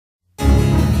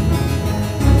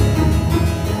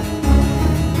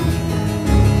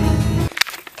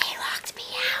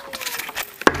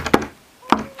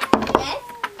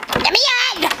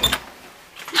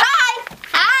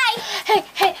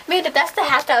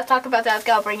Let's talk about that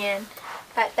girl bring in.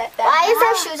 Why is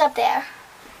there shoes up there?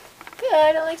 Good,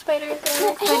 I don't like spiders. I don't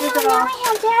like spiders at all.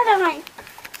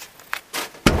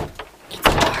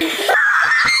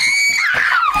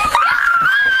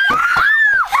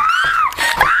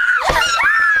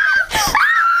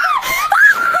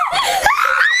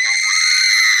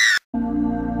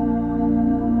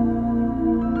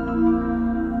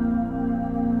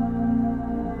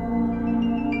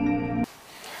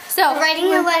 So writing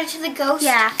a letter to the ghost.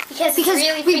 Yeah, because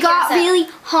really we got really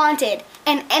haunted,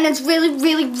 and it's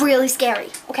really scary.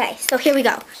 Okay, so here we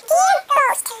go. Dear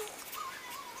ghost.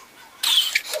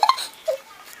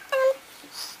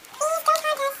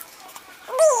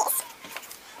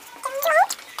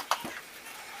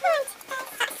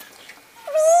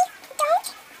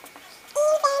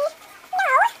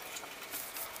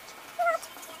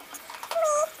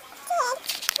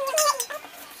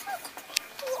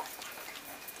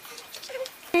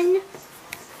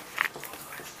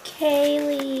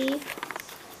 Kaylee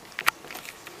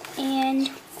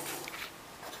and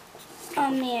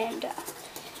Amanda.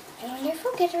 I wonder if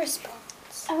we'll get a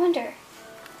response. I wonder.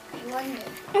 I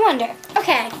wonder.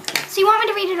 Okay, so you want me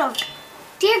to read it over?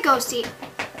 Dear Ghosty.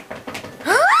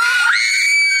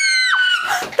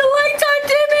 The lights are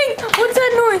dimming! What's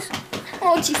that noise?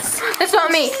 Oh, jeez. That's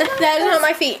not me. That is not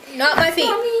my feet. Not my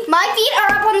feet. My feet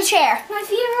are up on the chair. My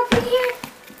feet are up in here.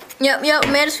 Yep.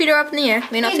 Amanda's feet are up in the air.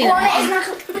 May not see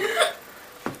that.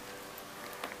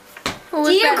 What was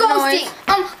Dear that Ghosty,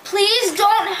 noise? please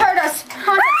don't hurt us.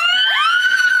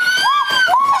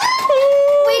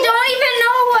 We don't even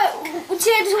know what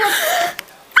to do.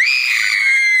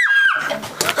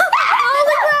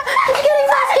 Holy crap! It's getting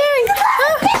so scary!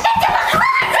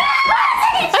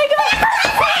 I got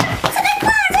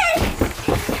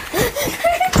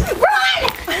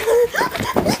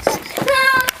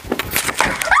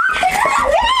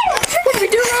What did we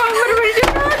do wrong? What did we do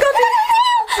wrong?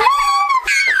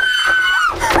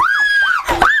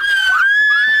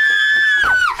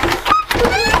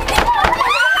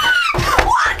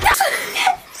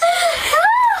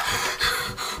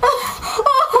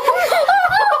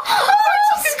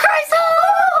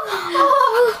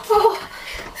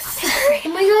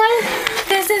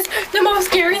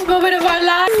 Scariest moment of our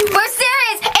lives. We're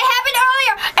serious. It happened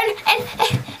earlier, and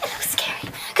it was scary.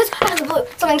 Cause out of the blue,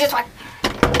 something just went.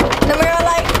 Then we were all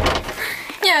like,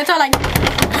 yeah, it's all like.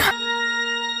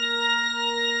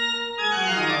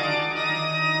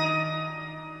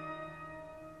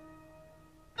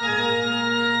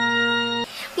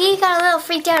 We got a little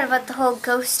freaked out about the whole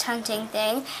ghost hunting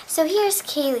thing. So here's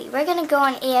Kaylee. We're gonna go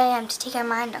on AIM to take our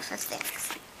mind off of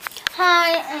things.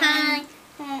 Hi.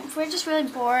 We're just really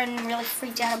bored and really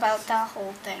freaked out about the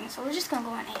whole thing, so we're just gonna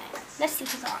go on AIM. Let's see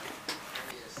who's on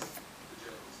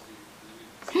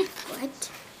it. What?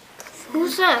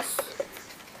 Who's this?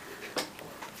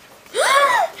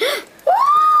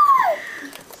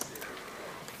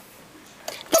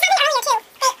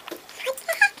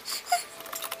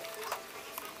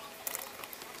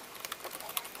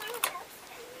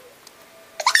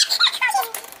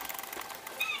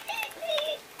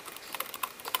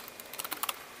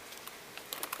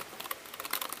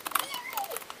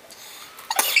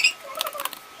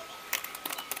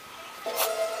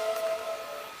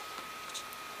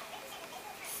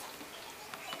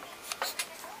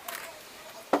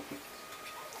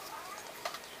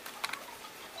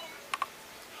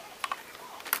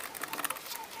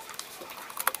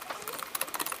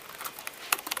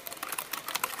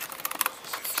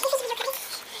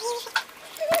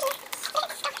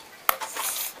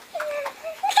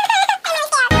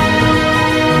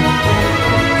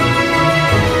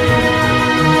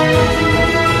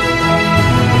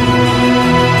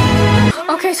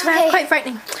 Okay, so that's quite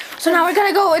frightening. So now we're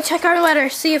gonna go and check our letter,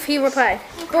 see if he replied.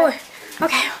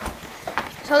 Okay.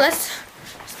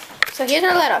 So here's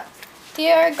our letter.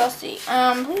 Dear Ghosty,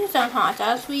 please don't haunt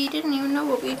us. We didn't even know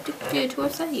what we did to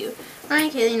upset you. I,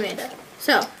 Kaylee, and Amanda.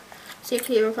 So, see if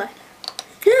he replied.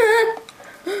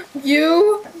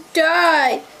 You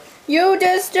died. You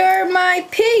disturbed my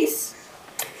peace.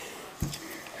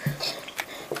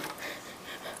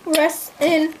 Rest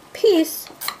in peace,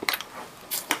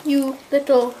 you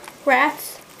little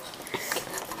rats.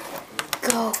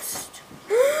 Ghost.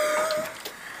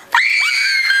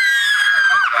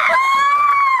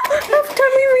 Every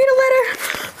time we read a letter,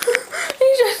 he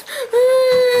just...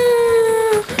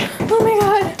 oh my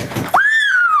god.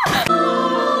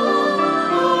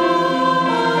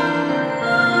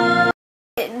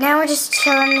 Now we're just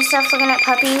chilling and stuff, looking at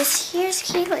puppies. Here's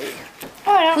Kaylee.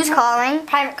 Oh, I don't Who's know. calling?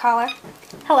 Private caller.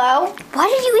 Hello? Why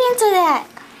did you answer that?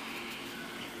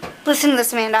 Listen to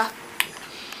this, Amanda.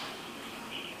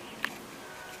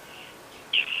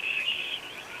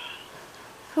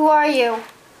 Who are you?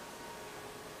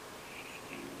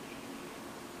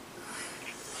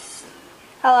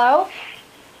 Hello?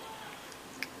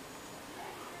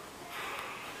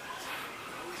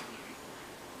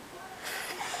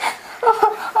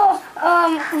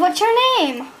 What's your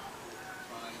name?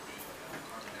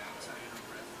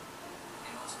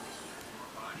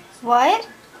 What?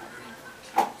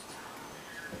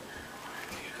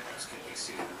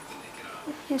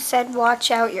 You said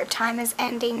watch out, your time is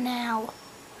ending now.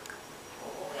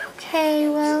 Okay,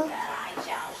 well.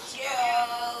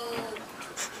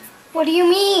 What do you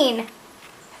mean?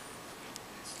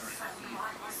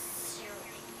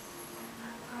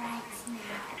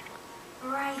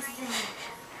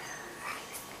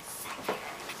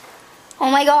 Oh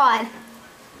my God.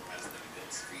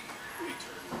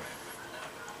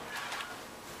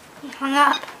 He hung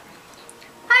up.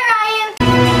 Hi, Ryan.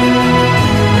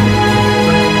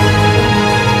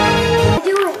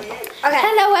 Okay.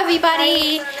 Hello,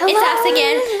 everybody. Hello. It's us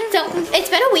again. So it's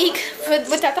been a week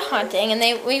without the haunting,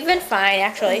 and we've been fine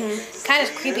actually. Kind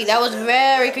of creepy. That was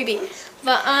very creepy.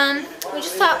 But we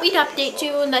just thought we'd update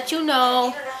you and let you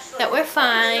know that we're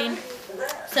fine.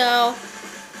 So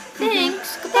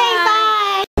thanks. Goodbye.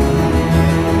 Bye.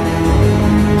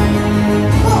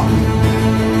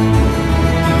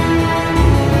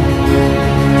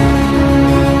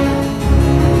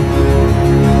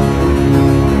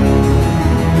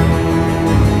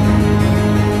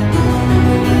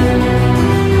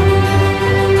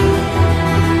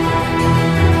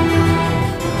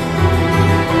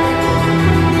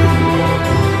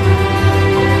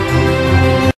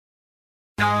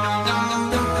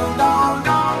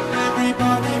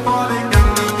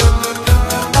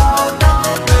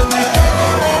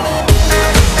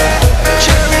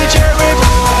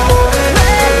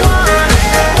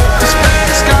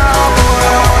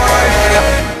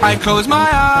 I close my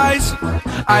eyes,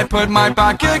 I put my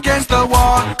back against the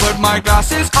wall, put my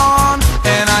glasses on,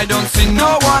 and I don't see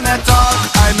no one at all.